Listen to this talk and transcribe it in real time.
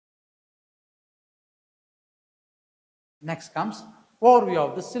Next comes overview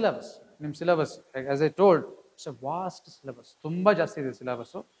of the syllabus. Nim syllabus, as I told, it's a vast syllabus. Tumba jasti ide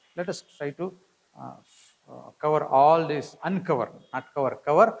syllabus. Let us try to cover all this, uncover, not cover,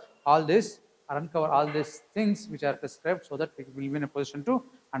 cover all this or uncover all these things which are prescribed so that we will be in a position to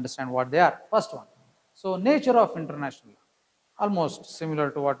understand what they are. First one. So nature of international law. Almost similar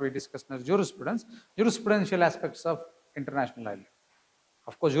to what we discussed in jurisprudence, jurisprudential aspects of international law.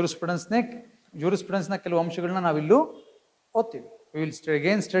 Of course, jurisprudence na ಕೆಲವು ಅಂಶಗಳನ್ನ ನಾವಿಲ್ಲೂ ಓದ್ತೀವಿ. We will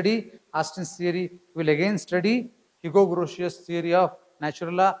again study Austin's theory. We will again study Hugo Grotius' theory of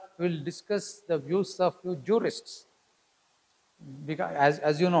natural law. We will discuss the views of few jurists. Because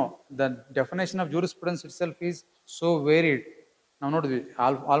as you know, the definition of jurisprudence itself is so varied. Now notice,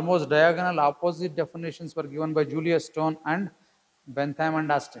 almost diagonal opposite definitions were given by Julius Stone and Bentham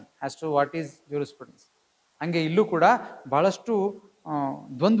and Austin as to what is jurisprudence. ಹಂಗೆ ಇಲ್ಲೂ ಕೂಡ ಬಹಳಷ್ಟು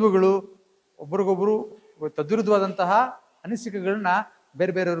ದ್ವಂದ್ವಗಳು, ಒಬ್ರಿಗೊಬ್ರು ತದ್ವಿರುದ್ಧವಾದಂತಹ ಅನಿಸಿಕೆಗಳನ್ನ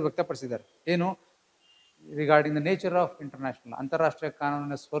ಬೇರೆ ಬೇರೆಯವರು ವ್ಯಕ್ತಪಡಿಸಿದ್ದಾರೆ. ಏನು regarding the nature of international, ಅಂತಾರಾಷ್ಟ್ರೀಯ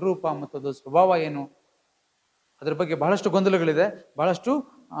ಕಾನೂನಿನ ಸ್ವರೂಪ ಮತ್ತು ಅದರ ಸ್ವಭಾವ ಏನು, ಅದರ ಬಗ್ಗೆ ಬಹಳಷ್ಟು ಗೊಂದಲಗಳಿದೆ, ಬಹಳಷ್ಟು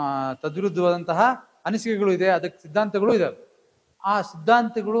ತದ್ವಿರುದ್ಧವಾದಂತಹ ಅನಿಸಿಕೆಗಳು ಇದೆ, ಅದಕ್ಕೆ ಸಿದ್ಧಾಂತಗಳು ಇದೆ. ಆ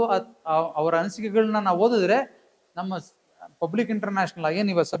ಸಿದ್ಧಾಂತಗಳು ಅವರ ಅನಿಸಿಕೆಗಳನ್ನ ನಾವು ಓದಿದ್ರೆ ನಮ್ಮ ಪಬ್ಲಿಕ್ ಇಂಟರ್ನ್ಯಾಷನಲ್ ಏನು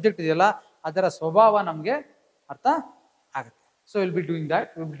ಇವಾಗ ಸಬ್ಜೆಕ್ಟ್ ಇದೆಯಲ್ಲ ಅದರ ಸ್ವಭಾವ ನಮಗೆ ಅರ್ಥ ಆಗುತ್ತೆ. So will be doing that,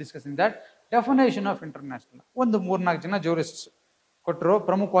 will be discussing that. Definition of international ಒಂದು 3-4 ಜನ ಜೂರಿಸ್ಟ್ಸ್ ಕೊಟ್ಟರು.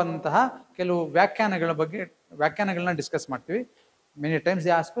 ಪ್ರಮುಖವಾದಂತಹ ಕೆಲವು ವ್ಯಾಖ್ಯಾನಗಳನ್ನ ಡಿಸ್ಕಸ್ ಮಾಡ್ತೀವಿ. Many times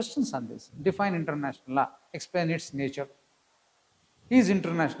they ask questions on this. Define international law, explain its nature. Is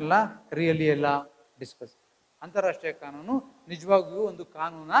international law really a law? Discuss. ಅಂತಾರಾಷ್ಟ್ರೀಯ ಕಾನೂನು ನಿಜವಾಗಿಯೂ ಒಂದು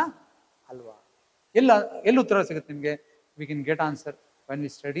ಕಾನೂನ ಅಲ್ವಾ? ಎಲ್ಲಿ ಉತ್ತರ ಸಿಗುತ್ತೆ ನಿಮಗೆ? We can get answer when we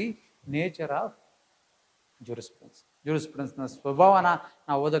study nature of jurisprudence. jurisprudence ಸ್ವಭಾವನ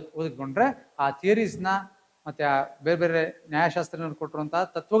ನಾವು ಓದಿಕೊಂಡ್ರೆ ಆ ಥಿಯರೀಸ್ನ ಮತ್ತೆ ಆ ಬೇರೆ ಬೇರೆ ನ್ಯಾಯಶಾಸ್ತ್ರಜ್ಞರು ಕೊಟ್ಟಿರುವಂತಹ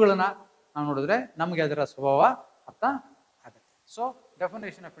ತತ್ವಗಳನ್ನ ನಾವು ನೋಡಿದ್ರೆ ನಮಗೆ ಅದರ ಸ್ವಭಾವ ಅರ್ಥ ಆಗುತ್ತೆ. ಸೊ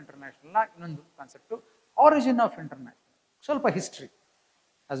ಡೆಫಿನೇಷನ್ ಆಫ್ ಇಂಟರ್ನ್ಯಾಷನಲ್ ಲಾ ಇನ್ನೊಂದು ಕಾನ್ಸೆಪ್ಟು. ಆರಿಜಿನ್ ಆಫ್ ಇಂಟರ್ನ್ಯಾಷನಲ್, ಸ್ವಲ್ಪ history.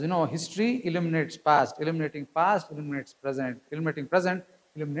 As you know, history eliminates past, eliminating past eliminates present, eliminating present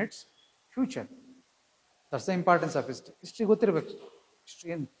eliminates future. That's the importance of history. History ಗೊತ್ತಿರಬೇಕು. ಹಿಸ್ಟ್ರಿ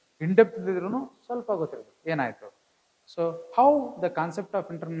ಏನು ಇನ್ ಡೆಪ್ತ್ ಇದ್ರೂ ಸ್ವಲ್ಪ ಗೊತ್ತಿರಬೇಕು ಏನಾಯ್ತು. So how the concept of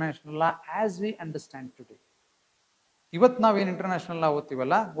international law as we understand today. ಇವತ್ತು ನಾವೇನು international ಲಾ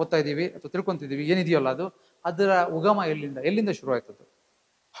ಓದ್ತಾ ಇದ್ದೀವಿ ಅಥವಾ ತಿಳ್ಕೊಂತಿದ್ದೀವಿ ಏನಿದೆಯಲ್ಲ ಅದರ ಉಗಮ ಎಲ್ಲಿಂದ ಶುರು ಆಯ್ತದ್ದು,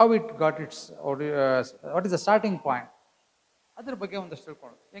 how it got it's what is the starting point, ಅದ್ರ ಬಗ್ಗೆ ಒಂದಷ್ಟು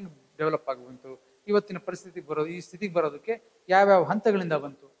ತಿಳ್ಕೊಂಡು ಹೆಂಗೆ ಡೆವಲಪ್ ಆಗಿ ಬಂತು, ಇವತ್ತಿನ ಪರಿಸ್ಥಿತಿಗೆ ಈ ಸ್ಥಿತಿಗೆ ಬರೋದಕ್ಕೆ ಯಾವ್ಯಾವ ಹಂತಗಳಿಂದ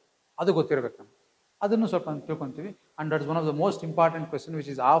ಬಂತು ಅದು ಗೊತ್ತಿರಬೇಕು ನಮ್ಗೆ. ಅದನ್ನು ಸ್ವಲ್ಪ ತಿಳ್ಕೊತೀವಿ. And that's one of the most important question which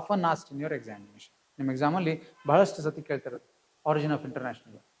is often asked in your examination. ನಿಮ್ಮ ಎಕ್ಸಾಮಲ್ಲಿ ಬಹಳಷ್ಟು ಸತಿ ಕೇಳ್ತಾರೆ origin of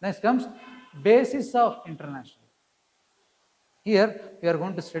international. Next comes basis of international. Here we are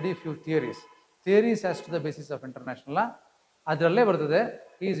going to study few theories as to the basis of international law. ಅದರಲ್ಲೇ ಬರ್ತದೆ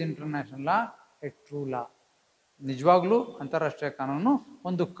is international law a true law? ನಿಜವಾಗ್ಲೂ ಅಂತಾರಾಷ್ಟ್ರೀಯ ಕಾನೂನು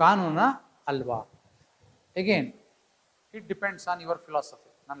ಒಂದು ಕಾನೂನ ಅಲ್ವಾ? Again it depends on your philosophy.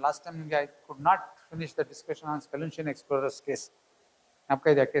 ನಾನು last time ನಿಮಗೆ I could not finish the discussion on ಸ್ಪೆಲನ್ಷಿಯನ್ explorers case. ಜ್ಞಾಪಕ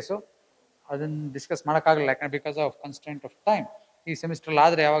ಇದೆ ಆ ಕೇಸು? ಅದನ್ನು ಡಿಸ್ಕಸ್ ಮಾಡೋಕ್ಕಾಗಲ್ಲ, ಯಾಕಂದ್ರೆ because of constant of time. ಈ ಸೆಮಿಸ್ಟ್ರಲ್ಲಿ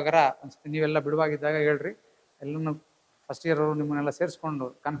ಆದರೆ ಯಾವಾಗಾರ ಅನ್ಸುತ್ತೆ ನೀವೆಲ್ಲ ಬಿಡುವಾಗಿದ್ದಾಗ ಹೇಳ್ರಿ, ಎಲ್ಲನೂ ಫಸ್ಟ್ ಇಯರ್ ಅವರು ನಿಮ್ಮನ್ನೆಲ್ಲ ಸೇರಿಸ್ಕೊಂಡು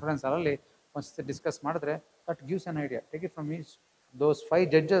ಕಾನ್ಫರೆನ್ಸ್ ಹಾಲಲ್ಲಿ ಒಂದ್ಸತಿ ಡಿಸ್ಕಸ್ ಮಾಡಿದ್ರೆ that gives an idea. Take it from ಮೀಸ್. Those 5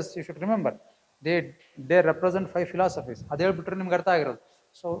 judges you should remember, they represent 5 philosophies. ಅದು ಹೇಳ್ಬಿಟ್ರೆ ನಿಮ್ಗೆ ಅರ್ಥ ಆಗಿರೋದು.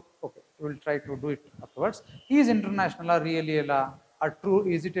 So okay, will try to do it afterwards. Is international law really law are true?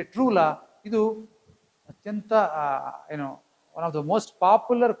 Is it A true ಲಾ? ಇದು ಅತ್ಯಂತ one of the most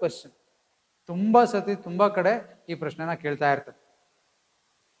popular question. ತುಂಬ ಸತಿ ತುಂಬ ಕಡೆ ಈ ಪ್ರಶ್ನೆನ ಕೇಳ್ತಾ ಇರ್ತಾರೆ.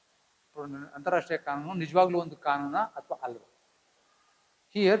 ಅಂತಾರಾಷ್ಟ್ರೀಯ ಕಾನೂನು ನಿಜವಾಗ್ಲೂ ಒಂದು ಕಾನೂನ ಅಥವಾ ಅಲ್ವಾ?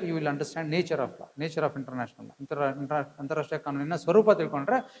 Here you will understand nature of law, nature of international ಲಾ. ಅಂತಾರಾಷ್ಟ್ರೀಯ ಕಾನೂನಿನ ಸ್ವರೂಪ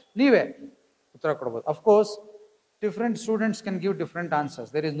ತಿಳ್ಕೊಂಡ್ರೆ ನೀವೇ ಉತ್ತರ ಕೊಡ್ಬೋದು. Of course different students can give different answers.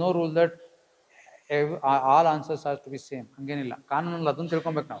 There is no rule that all answers R to B same. ಹಂಗೇನಿಲ್ಲ. ಕಾನೂನಲ್ಲಿ ಅದನ್ನು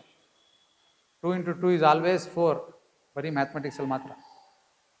ತಿಳ್ಕೊಬೇಕು ನಾವು. 2 into 2 is always 4. ಬರೀ ಮ್ಯಾಥಮೆಟಿಕ್ಸಲ್ಲಿ ಮಾತ್ರ.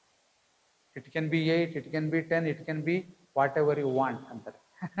 It can be 8, it can be 10, it can be what ever you want ಅಂತಾರೆ.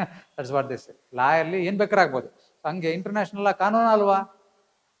 That's what they say. ಲಾ ಅಲ್ಲಿ ಏನು ಬೇಕಾದ್ರೆ ಆಗ್ಬೋದು. ಹಂಗೆ ಇಂಟರ್ನ್ಯಾಷನಲ್ ಲಾ ಕಾನೂನು ಅಲ್ವಾ?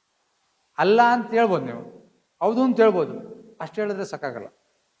 ಅಲ್ಲ ಅಂತ ಹೇಳ್ಬೋದು ನೀವು, ಹೌದು ಅಂತ ಹೇಳ್ಬೋದು. ಅಷ್ಟು ಹೇಳಿದ್ರೆ ಸಾಕಾಗಲ್ಲ.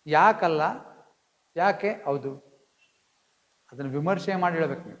 ಯಾಕಲ್ಲ, ಯಾಕೆ ಹೌದು, ಅದನ್ನು ವಿಮರ್ಶೆ ಮಾಡಿ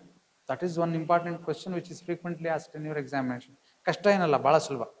ಹೇಳ್ಬೇಕು ನೀವು. That is one important question which is frequently asked in your examination. ಕಷ್ಟ ಏನಲ್ಲ, ಭಾಳ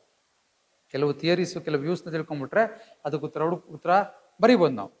ಸುಲಭ. ಕೆಲವು ಥಿಯರೀಸು, ಕೆಲವು ವ್ಯೂಸ್ನ ತಿಳ್ಕೊಂಡ್ಬಿಟ್ರೆ ಅದಕ್ಕೆ ಉತ್ತರ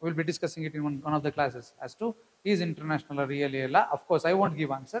ಬರೀಬೋದು ನಾವು. Will be discussing it in one of the classes as to is international really ಅಲ್ಲ. Of course I want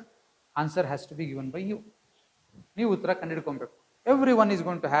give answer. Answer has to be given by you. ನೀವು ಉತ್ತರ ಕಂಡುಹಿಡ್ಕೊಬೇಕು. Every one is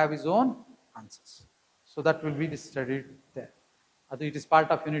going to have his own answers. So that will be studied there. ಅದು it is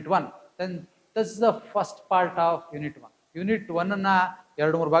part of unit 1. Then that's the first part of unit 1. Unit 1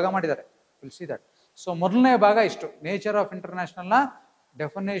 2-3 ಭಾಗ ಮಾಡಿದ್ದಾರೆ. Will see that. So ಮೊದಲನೇ ಭಾಗ ಇಷ್ಟು, nature of ಇಂಟರ್ನ್ಯಾಷನಲ್ನ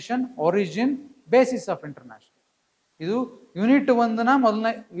definition, origin, basis of international. ಇದು unit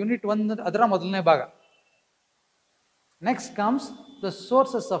 1 ಅದರ ಮೊದಲನೇ ಭಾಗ. Next comes the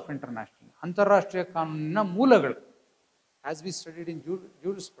sources of international, ಅಂತಾರಾಷ್ಟ್ರೀಯ ಕಾನೂನಿನ ಮೂಲಗಳು. As we studied in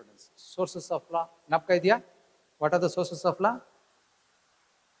jurisprudence, sources of law ಜ್ಞಾಪಕ ಇದೆಯಾ? What are the sources of law?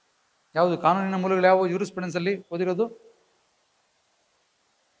 ಯಾವುದು ಕಾನೂನಿನ ಮೂಲಗಳು? ಯಾವುವು ಜೂರಿಸ್ಪ್ರುಡೆನ್ಸ್ ಅಲ್ಲಿ ಓದಿರೋದು?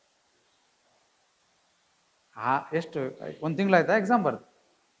 ಎಷ್ಟು 1 ತಿಂಗಳಾಯ್ತಾ ಎಕ್ಸಾಮ್ ಬರ್ದು?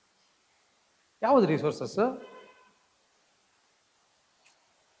 ಯಾವುದು ರಿಸೋರ್ಸಸ್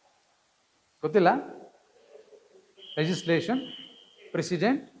ಗೊತ್ತಿಲ್ಲ? Legislation,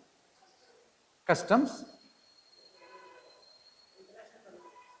 president, customs,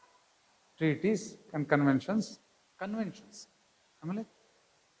 treaties and conventions. ಆಮೇಲೆ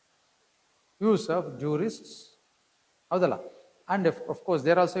ಯೂಸ್ ಆಫ್ ಜೂರಿಸ್ಟ್ಸ್, ಹೌದಲ್ಲ? And of course,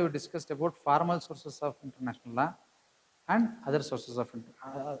 there also we discussed about formal sources of international law and other sources of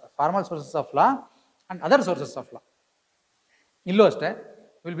formal sources of law and other sources of law. ಇಲ್ಲೂ ಅಷ್ಟೇ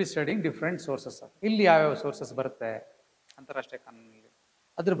will be studying different sources of. ಇಲ್ಲಿ ಯಾವ್ಯಾವ sources ಬರುತ್ತೆ ಅಂತಾರಾಷ್ಟ್ರೀಯ ಕಾನೂನಲ್ಲಿ,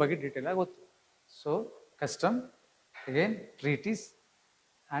 ಅದ್ರ ಬಗ್ಗೆ detail ಆಗಿ ಗೊತ್ತು. So custom, again treaties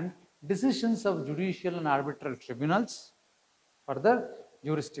and decisions of judicial and arbitral tribunals, further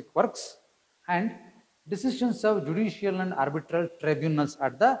juristic works, and decisions of judicial and arbitral tribunals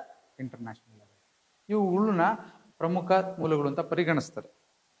at the international level. ಇವುಗಳನ್ನ ಪ್ರಮುಖ ಮೂಲಗಳು ಅಂತ ಪರಿಗಣಿಸ್ತಾರೆ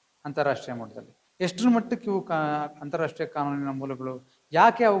ಅಂತಾರಾಷ್ಟ್ರೀಯ ಮಟ್ಟದಲ್ಲಿ. ಎಷ್ಟರ ಮಟ್ಟಕ್ಕೆ ಇವು ಅಂತಾರಾಷ್ಟ್ರೀಯ ಕಾನೂನಿನ ಮೂಲಗಳು,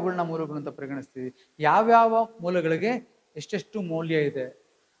 ಯಾಕೆ ಅವುಗಳನ್ನ ಮೂಲಗಳು ಅಂತ ಪರಿಗಣಿಸ್ತೀವಿ, ಯಾವ್ಯಾವ ಮೂಲಗಳಿಗೆ ಎಷ್ಟೆಷ್ಟು ಮೌಲ್ಯ ಇದೆ,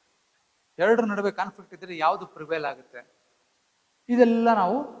 ಎರಡರ ನಡುವೆ ಕಾನ್ಫ್ಲಿಕ್ಟ್ ಇದ್ದರೆ ಯಾವುದು ಪ್ರಿವೇಲ್ ಆಗುತ್ತೆ, ಇದೆಲ್ಲ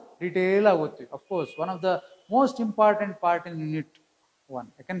ನಾವು ಡೀಟೇಲ್ ಆಗಿ ಓದ್ತೀವಿ. Of course one of the most important part in unit 1.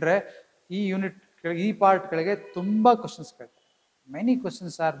 ಯಾಕೆಂದರೆ ಈ ಪಾರ್ಟ್ಗಳಿಗೆ ತುಂಬ ಕ್ವಶನ್ಸ್ ಕೇಳ್ತಾರೆ. Many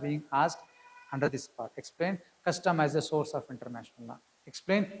questions are being asked under this part. Explain custom as A source of international law,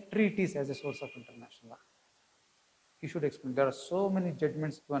 explain treaties as a source of international law. You should explain. There are so many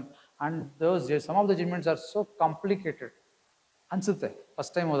judgments given, and some of the judgments are so complicated. Ansutte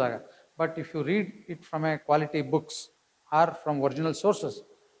first time odaga, but if you read it from a quality books or from original sources,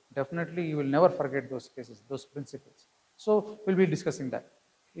 definitely you will never forget those cases, those principles. So we'll be discussing that.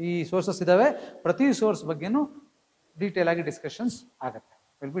 Ee sources idave, prati source baggenu detail agi discussions agutte.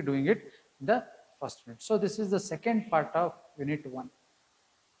 We'll be doing it in the first unit. So this is the second part of unit 1.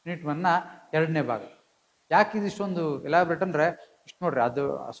 Unit 1ನ 2ನೇ ಭಾಗ. ಯಾಕೆ ಇದು ಇಷ್ಟೊಂದು elaborate ಅಂದರೆ ಇಷ್ಟು ನೋಡ್ರಿ, ಅದು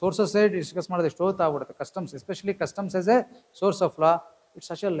sources discuss ಮಾಡೋದು ಎಷ್ಟು ಹೊತ್ತಾಗ್ಬಿಡುತ್ತೆ. Customs, especially customs as A source of law, it's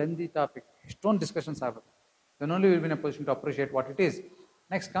such a lengthy topic. ಇಷ್ಟೊಂದು ಡಿಸ್ಕಷನ್ಸ್ ಆಗುತ್ತೆ. Then only will be in a position to appreciate what it is.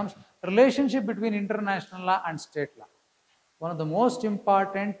 Next comes relationship between international law and state law. One of the most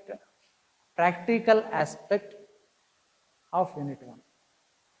important practical aspect of unit 1.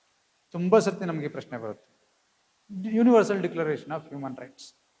 ತುಂಬ ಸರ್ತಿ ನಮಗೆ ಪ್ರಶ್ನೆ ಬರುತ್ತೆ. Universal declaration of human rights,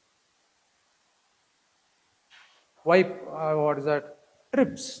 what is that?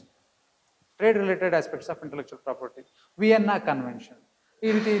 TRIPS, trade related aspects of intellectual property, Vienna convention, ಈ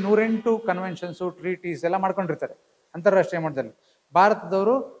ರೀತಿ 108 ಕನ್ವೆನ್ಷನ್ಸು, treaties ಎಲ್ಲ ಮಾಡ್ಕೊಂಡಿರ್ತಾರೆ ಅಂತಾರಾಷ್ಟ್ರೀಯ ಮಟ್ಟದಲ್ಲಿ.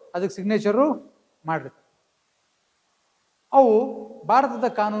 ಭಾರತದವರು ಅದಕ್ಕೆ ಸಿಗ್ನೇಚರು ಮಾಡಿರ್ತಾರೆ. ಅವು ಭಾರತದ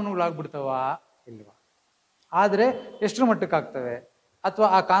ಕಾನೂನುಗಳಾಗ್ಬಿಡ್ತವ ಇಲ್ವಾ? ಆದರೆ ಎಷ್ಟರ ಮಟ್ಟಕ್ಕೆ ಆಗ್ತವೆ, ಅಥವಾ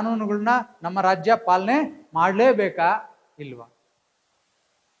ಆ ಕಾನೂನುಗಳನ್ನ ನಮ್ಮ ರಾಜ್ಯ ಪಾಲನೆ ಮಾಡಲೇಬೇಕಾ ಇಲ್ವಾ?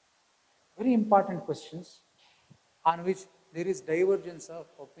 Very important questions on which there is divergence of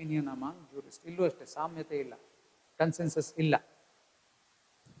opinion among jurists. Illu ashte ಸಾಮ್ಯತೆ ಇಲ್ಲ, consensus illa.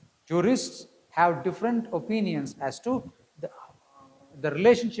 Jurists have different opinions as to the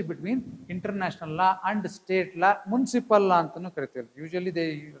relationship between international law and state law. Municipal law ಅಂತನೂ ಕರಿತೀವಿ. Usually they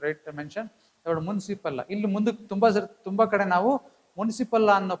mention the word municipal law. ಇಲ್ಲಿ ಮುಂದಕ್ಕೆ ತುಂಬ ಕಡೆ ನಾವು municipal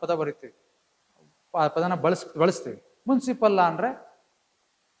ಲಾ ಅನ್ನೋ ಪದ ಬರಿತೀವಿ, ಪದನ ಬಳಸ್ತೀವಿ. ಮುನ್ಸಿಪಲ್ ಲಾ ಅಂದರೆ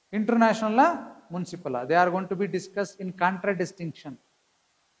international law, municipal law. They are going to B discuss in ಕಾಂಟ್ರಾಡಿಸ್ಟಿಂಕ್ಷನ್.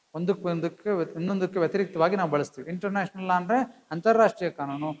 ಇನ್ನೊಂದಕ್ಕೆ ವ್ಯತಿರಿಕ್ತವಾಗಿ ನಾವು ಬಳಸ್ತೀವಿ. ಇಂಟರ್ನ್ಯಾಷನಲ್ ಲಾ ಅಂದರೆ ಅಂತಾರಾಷ್ಟ್ರೀಯ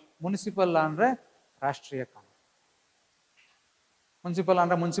ಕಾನೂನು, ಮುನ್ಸಿಪಲ್ ಲಾ ಅಂದರೆ ರಾಷ್ಟ್ರೀಯ ಕಾನೂನು. ಮುನ್ಸಿಪಲ್ ಲಾ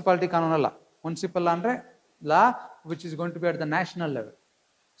ಅಂದರೆ ಮುನ್ಸಿಪಾಲಿಟಿ ಕಾನೂನು ಅಲ್ಲ. ಮುನ್ಸಿಪಲ್ ಲಾ ಅಂದರೆ law which is going to be at the national level.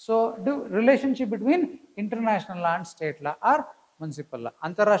 So relationship between international law and state law R municipal ಲಾ.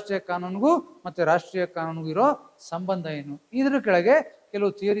 ಅಂತಾರಾಷ್ಟ್ರೀಯ ಕಾನೂನಿಗೂ ಮತ್ತು ರಾಷ್ಟ್ರೀಯ ಕಾನೂನಿಗೂ ಇರೋ ಸಂಬಂಧ ಏನು? ಇದ್ರ ಕೆಳಗೆ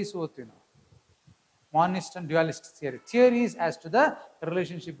ಕೆಲವು ಥಿಯರೀಸ್ ಓದ್ತೀವಿ ನಾವು. Monist and dualist theory. Theories as to the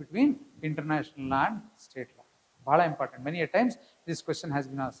relationship between international law and state law. ಬಹಳ important. Many A times this question has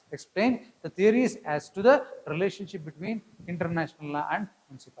been explain the theories as to the relationship between international law and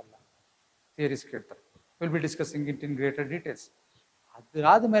municipal law. Theories ಕೇಳ್ತಾರೆ. Will be discussing it in greater details.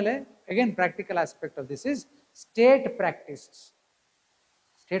 ಅದಾದಮೇಲೆ again practical aspect of this is state practices.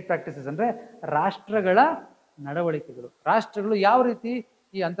 State practices ಅಂದರೆ ರಾಷ್ಟ್ರಗಳ ನಡವಳಿಕೆಗಳು. ರಾಷ್ಟ್ರಗಳು ಯಾವ ರೀತಿ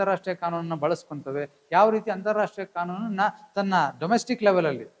ಈ ಅಂತಾರಾಷ್ಟ್ರೀಯ ಕಾನೂನನ್ನು ಬಳಸ್ಕೊಂತವೆ, ಯಾವ ರೀತಿ ಅಂತಾರಾಷ್ಟ್ರೀಯ ಕಾನೂನನ್ನ ತನ್ನ ಡೊಮೆಸ್ಟಿಕ್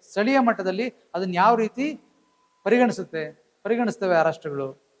ಲೆವೆಲಲ್ಲಿ, ಸ್ಥಳೀಯ ಮಟ್ಟದಲ್ಲಿ ಅದನ್ನು ಯಾವ ರೀತಿ ಪರಿಗಣಿಸ್ತವೆ ಆ ರಾಷ್ಟ್ರಗಳು.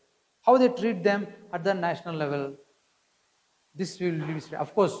 How they treat them at the national level. This will be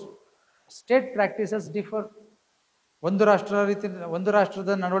of course state practices differ. ಒಂದು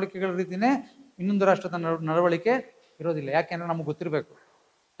ರಾಷ್ಟ್ರದ ನಡವಳಿಕೆಗಳ ರೀತಿಯೇ ಇನ್ನೊಂದು ರಾಷ್ಟ್ರದ ನಡವಳಿಕೆ ಇರೋದಿಲ್ಲ. ಯಾಕೆಂದ್ರೆ ನಮಗೆ ಗೊತ್ತಿರಬೇಕು,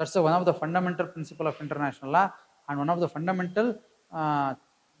 that's one of the fundamental principle of international law and one of the fundamental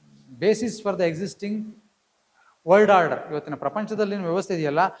basis for the existing world order. ಇವತ್ತಿನ ಪ್ರಪಂಚದಲ್ಲಿ ವ್ಯವಸ್ಥೆ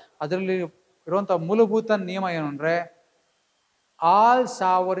ಇದೆಯಲ್ಲ, ಅದರಲ್ಲಿ ಇರುವಂಥ ಮೂಲಭೂತ ನಿಯಮ ಏನು ಅಂದರೆ all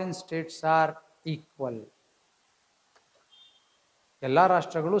sovereign States R equal. ಎಲ್ಲ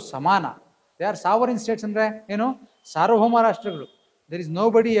ರಾಷ್ಟ್ರಗಳು ಸಮಾನ. ದೇ ಆರ್ ಸಾವರಿನ್ ಸ್ಟೇಟ್ಸ್ ಅಂದರೆ ಏನು? ಸಾರ್ವಭೌಮ ರಾಷ್ಟ್ರಗಳು. ದೇರ್ ಇಸ್ ನೋ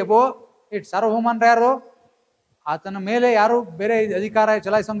ಬಡಿ ಎಬೋ ಇಟ್. ಸಾರ್ವಭೌಮ ಅಂದ್ರೆ ಯಾರು? ಆತನ ಮೇಲೆ ಯಾರು ಬೇರೆ ಅಧಿಕಾರ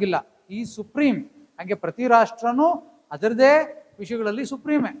ಚಲಾಯಿಸೋಂಗಿಲ್ಲ. ಈ ಸುಪ್ರೀಂ. ಹಾಗೆ ಪ್ರತಿ ರಾಷ್ಟ್ರನೂ ಅದರದೇ ವಿಷಯಗಳಲ್ಲಿ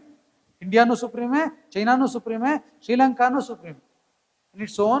ಸುಪ್ರೀಮೇ. ಇಂಡಿಯಾನು ಸುಪ್ರೀಮೇ, ಚೈನಾನು ಸುಪ್ರೀಮೇ, ಶ್ರೀಲಂಕಾನು ಸುಪ್ರೀಮೇ ಇನ್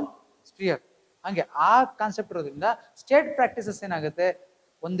ಇಟ್ಸ್ ಓನ್ ಸ್ಪಿಯರ್. ಹಾಗೆ ಆ ಕಾನ್ಸೆಪ್ಟ್ ಇರೋದ್ರಿಂದ ಸ್ಟೇಟ್ ಪ್ರಾಕ್ಟೀಸಸ್ ಏನಾಗುತ್ತೆ,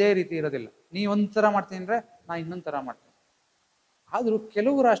 ಒಂದೇ ರೀತಿ ಇರೋದಿಲ್ಲ. ನೀ ಒಂಥರ ಮಾಡ್ತೀನಿ ಅಂದರೆ ನಾ ಇನ್ನೊಂದು ಥರ ಮಾಡ್ತೀನಿ. ಆದರೂ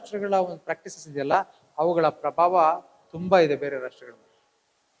ಕೆಲವು ರಾಷ್ಟ್ರಗಳ ಒಂದು ಪ್ರಾಕ್ಟೀಸಸ್ ಇದೆಯಲ್ಲ, ಅವುಗಳ ಪ್ರಭಾವ ತುಂಬ ಇದೆ ಬೇರೆ ರಾಷ್ಟ್ರಗಳ ಮೇಲೆ.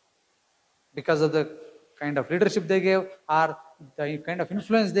 Because of the kind of leadership they gave are the kind of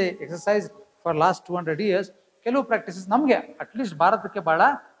influence they exercise for last 200 years. ಕೆಲವು ಪ್ರಾಕ್ಟೀಸಸ್ ನಮಗೆ ಅಟ್ಲೀಸ್ಟ್ ಭಾರತಕ್ಕೆ ಬಹಳ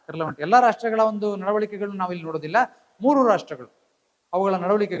ರಿಲೆವೆಂಟ್. ಎಲ್ಲ ರಾಷ್ಟ್ರಗಳ ಒಂದು ನಡವಳಿಕೆಗಳು ನಾವು ಇಲ್ಲಿ ನೋಡೋದಿಲ್ಲ. 3 ರಾಷ್ಟ್ರಗಳು ಅವುಗಳ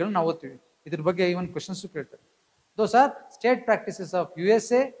ನಡವಳಿಕೆಗಳನ್ನ ನಾವು ಓದ್ತೀವಿ. ಇದ್ರ ಬಗ್ಗೆ ಇವನ್ ಕ್ವೆಶನ್ಸು ಕೇಳ್ತಾರೆ. Those are state practices of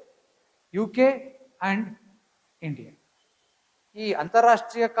USA, UK and India. ಈ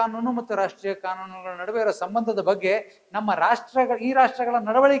ಅಂತಾರಾಷ್ಟ್ರೀಯ ಕಾನೂನು ಮತ್ತು ರಾಷ್ಟ್ರೀಯ ಕಾನೂನುಗಳ ನಡುವೆ ಇರೋ ಸಂಬಂಧದ ಬಗ್ಗೆ ನಮ್ಮ ಈ ರಾಷ್ಟ್ರಗಳ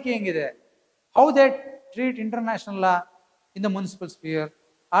ನಡವಳಿಕೆ ಹೆಂಗಿದೆ, how they treat international law in the municipal spear.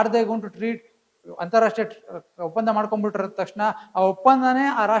 Are they gonna to treat ಅಂತಾರಾಷ್ಟ್ರೀಯ ಒಪ್ಪಂದ ಮಾಡ್ಕೊಂಡ್ಬಿಟ್ರ ತಕ್ಷಣ ಆ ಒಪ್ಪಂದನೇ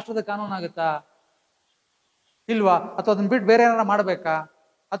ಆ ರಾಷ್ಟ್ರದ ಕಾನೂನು ಆಗುತ್ತಾ ಇಲ್ವಾ? ಅಥವಾ ಅದನ್ನ ಬಿಟ್ಟು ಬೇರೆ ಏನಾರ ಮಾಡಬೇಕಾ?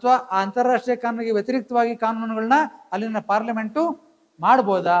 ಅಥವಾ ಆ ಅಂತಾರಾಷ್ಟ್ರೀಯ ಕಾನೂನಿಗೆ ವ್ಯತಿರಿಕ್ತವಾಗಿ ಕಾನೂನುಗಳನ್ನ ಅಲ್ಲಿನ ಪಾರ್ಲಿಮೆಂಟು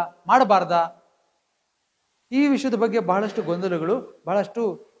ಮಾಡ್ಬೋದಾ, ಮಾಡಬಾರ್ದಾ? ಈ ವಿಷಯದ ಬಗ್ಗೆ ಬಹಳಷ್ಟು ಗೊಂದಲಗಳು, ಬಹಳಷ್ಟು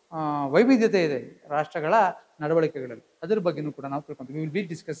ವೈವಿಧ್ಯತೆ ಇದೆ ರಾಷ್ಟ್ರಗಳ ನಡವಳಿಕೆಗಳಲ್ಲಿ. ಅದರ ಬಗ್ಗೆನೂ ಕೂಡ ನಾವು ತಿಳ್ಕೊಂತೀವಿ. We will be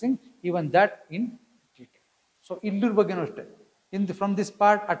discussing even that in detail. So ಇಲ್ಲರ ಬಗ್ಗೆನೂ ಅಷ್ಟೇ. From this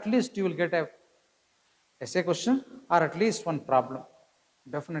part at least you will get A essay question or at least one problem.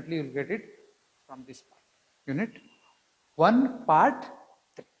 Definitely you will get it from this part. Unit 1 part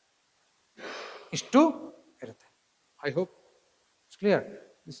 3. ಇಷ್ಟು ಇರುತ್ತೆ. I hope it's clear.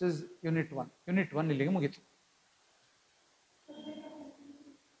 This is Unit 1. Unit 1 ಇಲ್ಲಿಗೆ ಮುಗೀತು.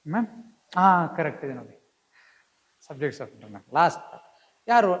 Ma'am correct ಇದೆ ನೋಡಿ. Subjects of international last part.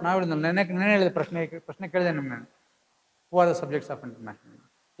 ಯಾರು ನಾವು ನೆನೆ ಹೇಳಿದ ಪ್ರಶ್ನೆ ಕೇಳಿದೆ ನಿಮ್ಗೆ ನಾನು. Who are the subjects of international?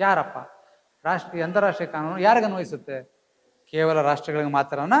 ಯಾರಪ್ಪ? ಅಂತಾರಾಷ್ಟ್ರೀಯ ಕಾನೂನು ಯಾರಿಗೆ ಅನ್ವಯಿಸುತ್ತೆ? ಕೇವಲ ರಾಷ್ಟ್ರಗಳಿಗೆ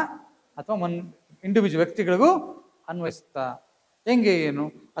ಮಾತ್ರನಾ ಅಥವಾ ಇಂಡಿವಿಜುವಲ್ ವ್ಯಕ್ತಿಗಳಿಗೂ ಅನ್ವಯಿಸುತ್ತಾ? ಹೆಂಗೆ, ಏನು,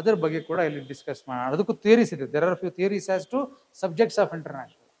 ಅದರ ಬಗ್ಗೆ ಕೂಡ ಇಲ್ಲಿ ಡಿಸ್ಕಸ್ ಮಾಡೋಣ. ಅದಕ್ಕೂ ಥಿಯರೀಸ್ ಇದೆ. There are few theories as to subjects of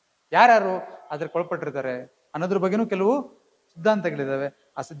international. ಯಾರ್ಯಾರು ಅದಕ್ಕೆ ಒಳಪಟ್ಟಿರ್ತಾರೆ ಅನ್ನೋದ್ರ ಬಗ್ಗೆನೂ ಕೆಲವು ಸಿದ್ಧಾಂತಗಳಿದ್ದಾವೆ.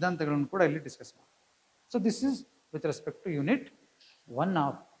 ಆ ಸಿದ್ಧಾಂತಗಳನ್ನು ಕೂಡ ಇಲ್ಲಿ ಡಿಸ್ಕಸ್ ಮಾಡೋಣ. So this is with respect to Unit 1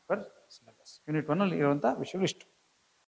 of syllabus. Unit 1 ಅಲ್ಲಿ ಇರುವಂಥ ವಿಷಯಗಳು ಇಷ್ಟು.